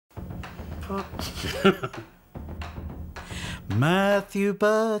part? Matthew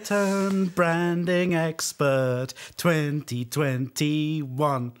Burton, branding expert,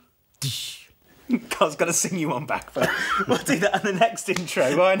 2021. I was going to sing you one back, but we'll do that in the next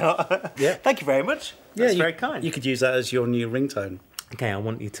intro. Why not? Yeah. Thank you very much. That's very kind. You could use that as your new ringtone. Okay, I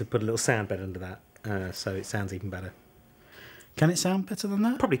want you to put a little sound bed under that, so it sounds even better. Can it sound better than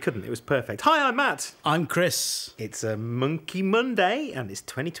that? Probably couldn't. It was perfect. Hi, I'm Matt. I'm Chris. It's a Monkey Monday, and it's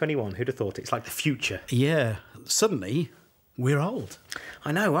 2021. Who'd have thought? It's like the future. Yeah. Suddenly, we're old.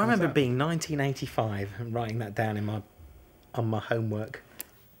 I know. I remember being 1985 and writing that down on my homework.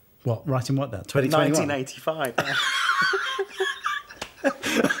 What? Writing what now? 2021? 1985.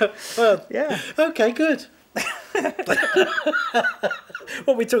 Well, Yeah. okay, good.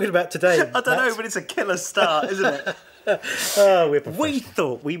 What are we talking about today? I don't know, but it's a killer start, isn't it? Oh, We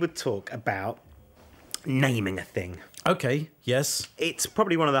thought we would talk about naming a thing. Okay, yes. It's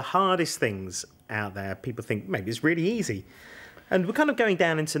probably one of the hardest things out there. People think maybe it's really easy. And we're kind of going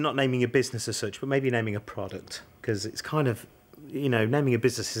down into not naming a business as such, but maybe naming a product. Because it's kind of, naming a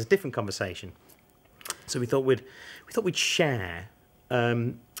business is a different conversation. So we thought we'd share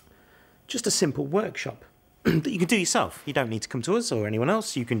just a simple workshop that you can do yourself. You don't need to come to us or anyone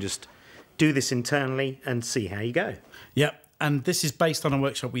else. You can just do this internally and see how you go. Yep. And this is based on a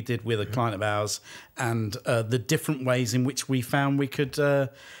workshop we did with a client of ours and the different ways in which we found we could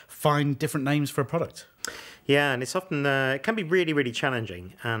find different names for a product. Yeah, and it's often, it can be really, really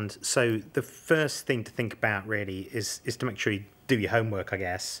challenging. And so the first thing to think about really is to make sure you do your homework, I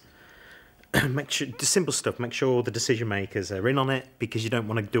guess. Make sure the simple stuff. Make sure all the decision makers are in on it, because you don't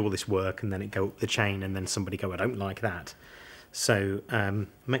want to do all this work and then it go up the chain and then somebody go, I don't like that. So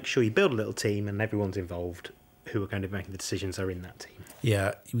make sure you build a little team and everyone's involved who are going to be making the decisions are in that team.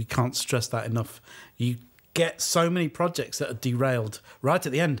 Yeah, we can't stress that enough. You get so many projects that are derailed right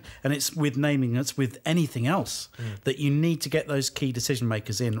at the end, and it's with naming, it's with anything else, that you need to get those key decision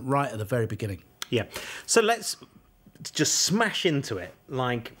makers in right at the very beginning. Yeah. So let's just smash into it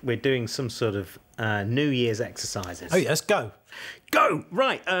like we're doing some sort of New Year's exercises. Oh, yes, go. Go!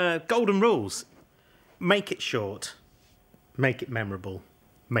 Right, golden rules. Make it short, make it memorable,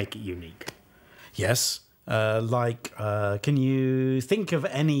 make it unique. Yes. Can you think of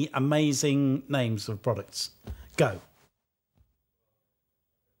any amazing names of products? Go.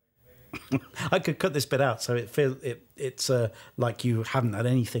 I could cut this bit out so it's like you haven't had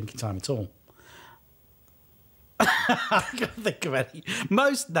any thinking time at all. I can't think of any.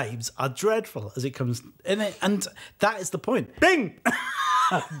 Most names are dreadful as it comes in it, and that is the point. Bing!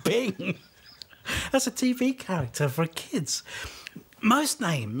 Bing. That's a TV character for kids. Most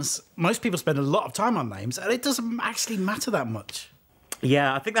people spend a lot of time on names, and it doesn't actually matter that much.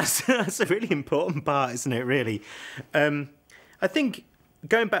 Yeah, I think that's a really important part, isn't it, really? I think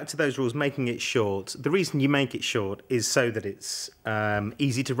going back to those rules, making it short, the reason you make it short is so that it's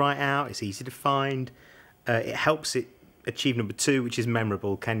easy to write out, it's easy to find. It helps it achieve number 2, which is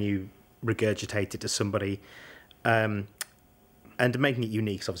memorable. Can you regurgitate it to somebody? And making it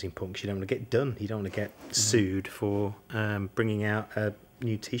unique is obviously important because you don't want to get done. You don't want to get sued for bringing out a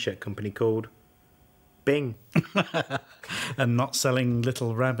new T-shirt company called Bing. And not selling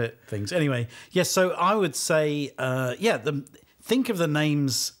little rabbit things. Anyway, yes, so I would say, think of the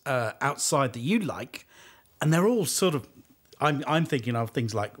names outside that you like, and they're all sort of, I'm thinking of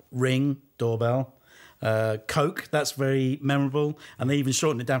things like Ring, doorbell, Coke, that's very memorable, and they even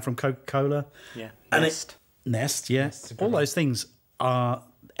shortened it down from Coca-Cola. Yeah, and Nest. Nest, yeah. All those things are,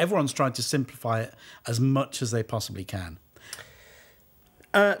 everyone's trying to simplify it as much as they possibly can.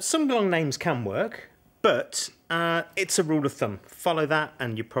 Some long names can work, but it's a rule of thumb. Follow that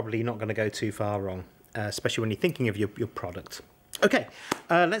and you're probably not going to go too far wrong, especially when you're thinking of your product. Okay,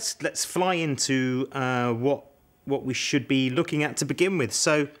 let's fly into what we should be looking at to begin with.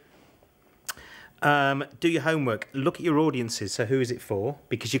 So do your homework. Look at your audiences. So who is it for?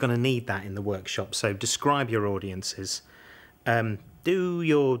 Because you're going to need that in the workshop. So describe your audiences. Do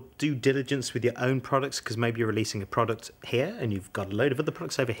your due diligence with your own products, because maybe you're releasing a product here and you've got a load of other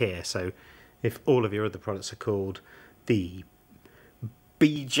products over here. So if all of your other products are called the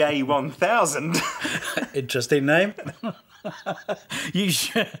BJ1000... Interesting name. You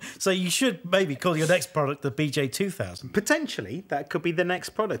should maybe call your next product the BJ2000. Potentially, that could be the next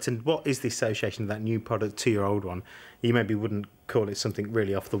product. And what is the association of that new product to your old one? You maybe wouldn't call it something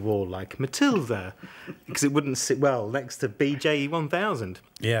really off the wall like Matilda, because it wouldn't sit well next to BJ1000.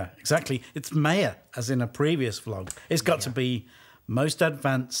 Yeah, exactly. It's Mayor, as in a previous vlog. It's got to be most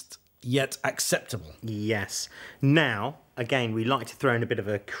advanced yet acceptable. Yes. Now, again, we like to throw in a bit of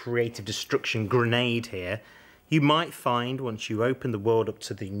a creative destruction grenade here. You might find once you open the world up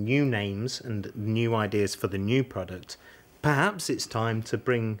to the new names and new ideas for the new product, perhaps it's time to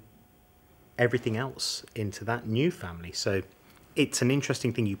bring everything else into that new family. So it's an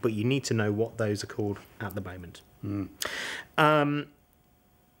interesting thing, but you need to know what those are called at the moment.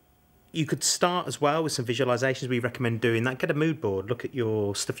 You could start as well with some visualizations. We recommend doing that. Get a mood board. Look at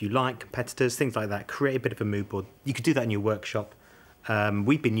your stuff you like, competitors, things like that. Create a bit of a mood board. You could do that in your workshop.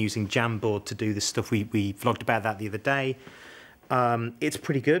 We've been using Jamboard to do this stuff. We vlogged about that the other day. It's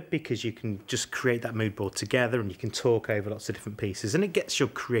pretty good because you can just create that mood board together and you can talk over lots of different pieces and it gets your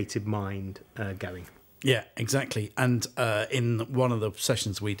creative mind going. Yeah, exactly. And in one of the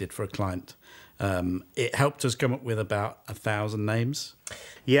sessions we did for a client, it helped us come up with about 1,000 names.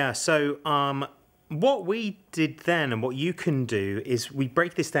 Yeah, so what we did then and what you can do is we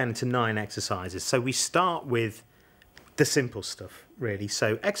break this down into 9 exercises. So we start with the simple stuff, really.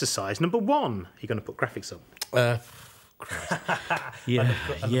 So exercise number 1, you're going to put graphics up. Yeah,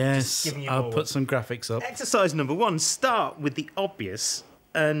 yes, I'll put some graphics up. Exercise number 1, start with the obvious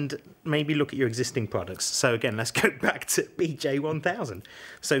and maybe look at your existing products. So again, let's go back to BJ1000.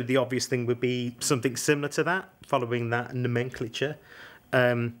 So the obvious thing would be something similar to that, following that nomenclature.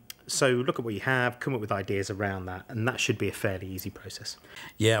 So look at what you have, come up with ideas around that, and that should be a fairly easy process.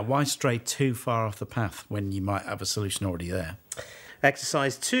 Yeah, why stray too far off the path when you might have a solution already there?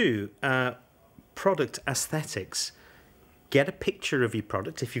 Exercise 2, product aesthetics. Get a picture of your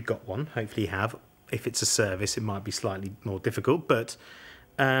product if you've got one. Hopefully you have. If it's a service, it might be slightly more difficult, but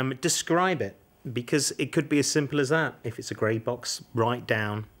describe it, because it could be as simple as that. If it's a grey box, write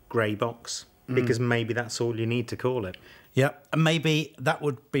down grey box, because maybe that's all you need to call it. Yeah, and maybe that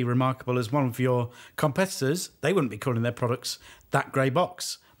would be remarkable as one of your competitors. They wouldn't be calling their products that grey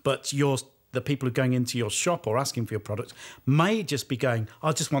box, but the people who are going into your shop or asking for your product may just be going,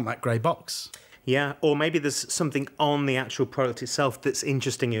 I just want that grey box. Yeah, or maybe there's something on the actual product itself that's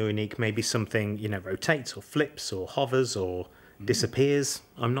interesting or unique. Maybe something, rotates or flips or hovers or disappears.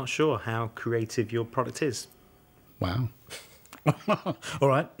 I'm not sure how creative your product is. Wow. All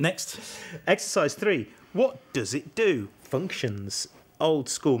right, next. Exercise 3. What does it do? Functions. Old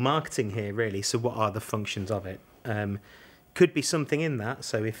school marketing here, really. So what are the functions of it? Could be something in that.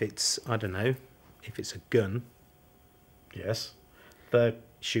 So if it's, I don't know, if it's a gun. Yes. The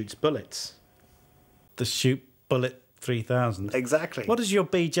shoots bullets. The Shoot Bullet 3000. Exactly. What does your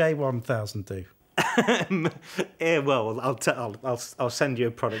BJ 1000 do? Yeah, well, I'll send you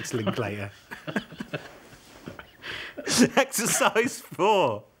a products link later. Exercise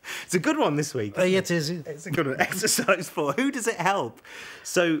 4. It's a good one this week. Yeah, it is. It's a good one. Exercise 4. Who does it help?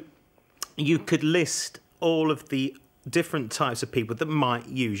 So you could list all of the different types of people that might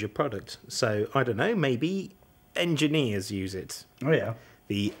use your product. So, I don't know, maybe engineers use it. Oh, yeah.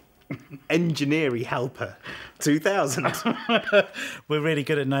 The Engineering Helper 2000. We're really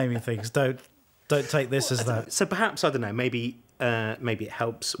good at naming things. Don't take this as that. So perhaps, I don't know, maybe it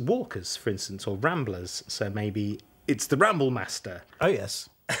helps walkers, for instance, or ramblers. So maybe it's the Ramble Master. Oh, yes.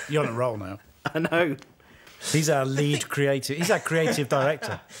 You're on a roll now. I know. He's our lead creative. He's our creative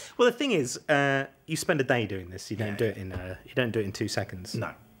director. Well, the thing is, you spend a day doing this. You don't do it in 2 seconds.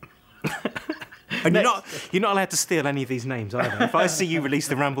 No. And you're not allowed to steal any of these names either. If I see you release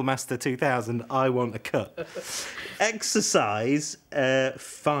the Ramble Master 2000, I want a cut. Exercise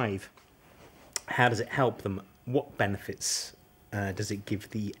 5. How does it help them? What benefits does it give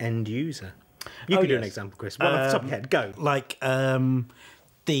the end user? You can do an example, Chris. Well, off the top of your head, go. Like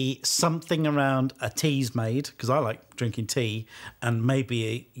the something around a tea's made, because I like drinking tea, and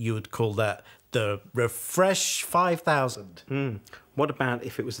maybe you would call that the Refresh 5000. What about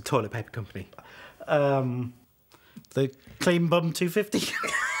if it was a toilet paper company? The Clean Bum 250.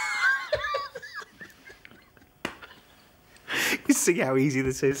 You see how easy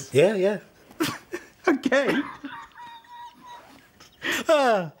this is? Yeah. Okay.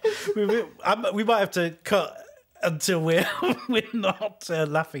 We might have to cut until we're not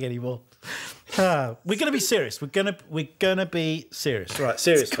laughing anymore. We're going to be serious. We're gonna be serious. Right,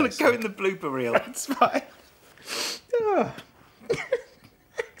 serious. It's going to go in the blooper reel. It's fine.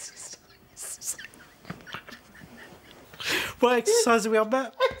 What exercise are we on,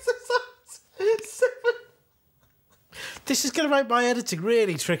 Matt? Exercise 7. This is going to make my editing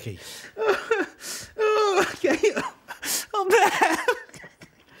really tricky. Okay. I'm there.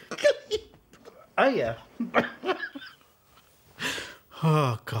 Oh, yeah.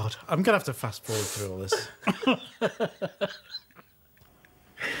 Oh, God. I'm going to have to fast forward through all this.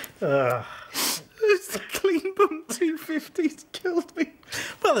 It's the Clean Bum 250's killed me.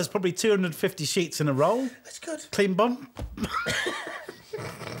 Well, there's probably 250 sheets in a roll. That's good. Clean Bum.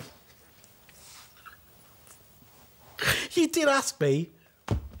 You did ask me.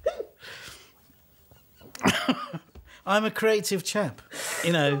 I'm a creative chap.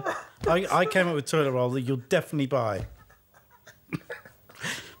 You know, I came up with toilet roll that you'll definitely buy.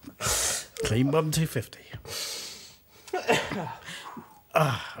 Clean Bum 250.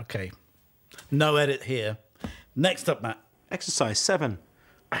 Okay. No edit here. Next up, Matt. Exercise 7.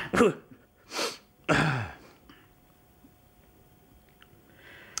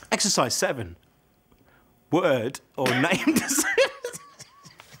 Exercise 7. Word or name.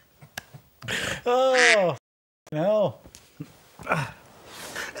 Oh, no.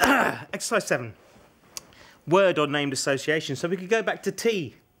 Exercise 7. Word or named association. So we could go back to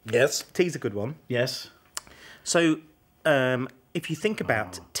tea. Yes. Tea's a good one. Yes. So if you think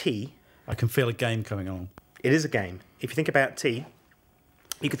about tea... I can feel a game coming on. It is a game. If you think about tea,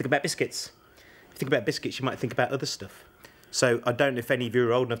 you could think about biscuits. If you think about biscuits, you might think about other stuff. So I don't know if any of you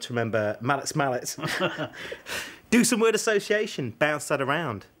are old enough to remember mallets. Do some word association. Bounce that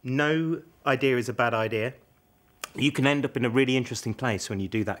around. No idea is a bad idea. You can end up in a really interesting place when you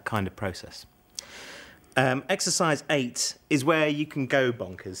do that kind of process. Exercise 8 is where you can go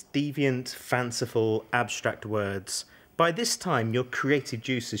bonkers. Deviant, fanciful, abstract words. By this time, your creative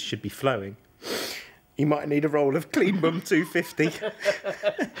juices should be flowing. You might need a roll of Clean Bum 250.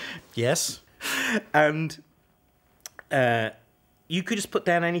 Yes. And you could just put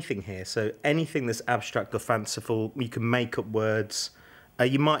down anything here. So anything that's abstract or fanciful, you can make up words.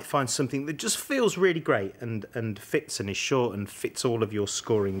 You might find something that just feels really great and fits and is short and fits all of your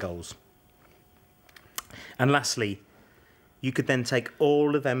scoring goals. And lastly, you could then take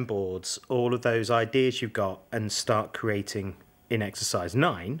all of them boards, all of those ideas you've got, and start creating in exercise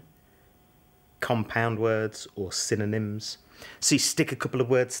 9 compound words or synonyms. So you stick a couple of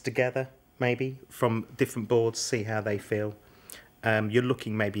words together, maybe, from different boards, see how they feel. You're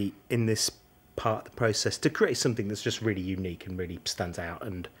looking maybe in this part of the process to create something that's just really unique and really stands out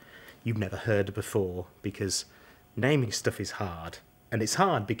and you've never heard of before, because naming stuff is hard. And it's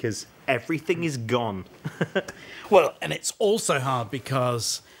hard because everything is gone. Well, and it's also hard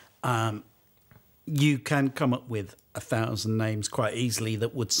because you can come up with 1,000 names quite easily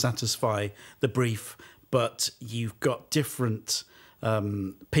that would satisfy the brief, but you've got different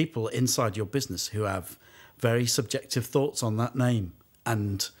people inside your business who have very subjective thoughts on that name.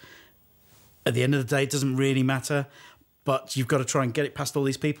 And at the end of the day, it doesn't really matter, but you've got to try and get it past all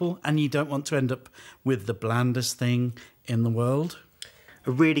these people, and you don't want to end up with the blandest thing in the world.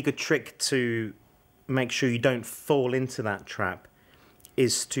 A really good trick to make sure you don't fall into that trap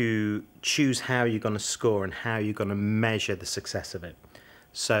is to choose how you're going to score and how you're going to measure the success of it.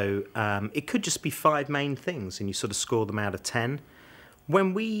 So it could just be 5 main things and you sort of score them out of 10.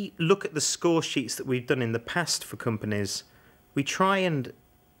 When we look at the score sheets that we've done in the past for companies, we try and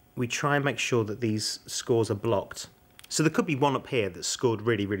make sure that these scores are blocked. So there could be one up here that's scored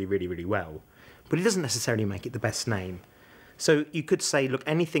really, really, really, really well, but it doesn't necessarily make it the best name. So you could say, look,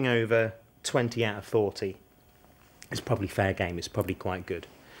 anything over 20 out of 40 is probably fair game. It's probably quite good.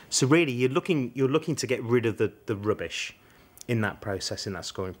 So really, you're looking to get rid of the rubbish in that process, in that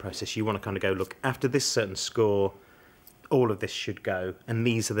scoring process. You want to kind of go, look, after this certain score, all of this should go, and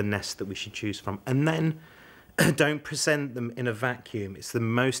these are the nests that we should choose from. And then don't present them in a vacuum. It's the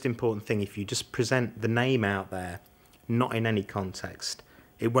most important thing. If you just present the name out there, not in any context,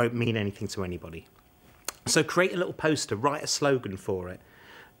 it won't mean anything to anybody. So create a little poster, write a slogan for it,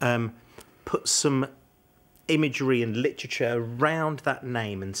 put some imagery and literature around that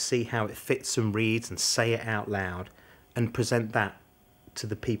name and see how it fits and reads, and say it out loud and present that to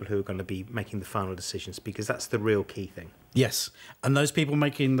the people who are going to be making the final decisions, because that's the real key thing. Yes, and those people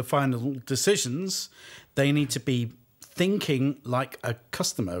making the final decisions, they need to be thinking like a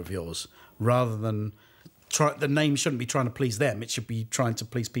customer of yours, rather than the name shouldn't be trying to please them. It should be trying to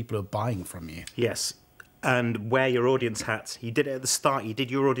please people who are buying from you. Yes. And wear your audience hat. You did it at the start. You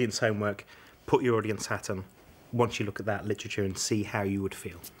did your audience homework. Put your audience hat on once you look at that literature and see how you would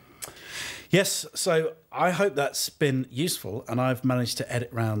feel. Yes, so I hope that's been useful, and I've managed to edit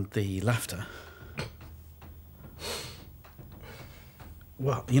round the laughter.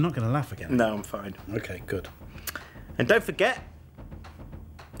 Well, you're not going to laugh again? No, I'm fine. Okay, good. And don't forget,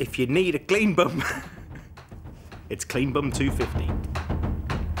 if you need a clean bum, it's Clean Bum 250.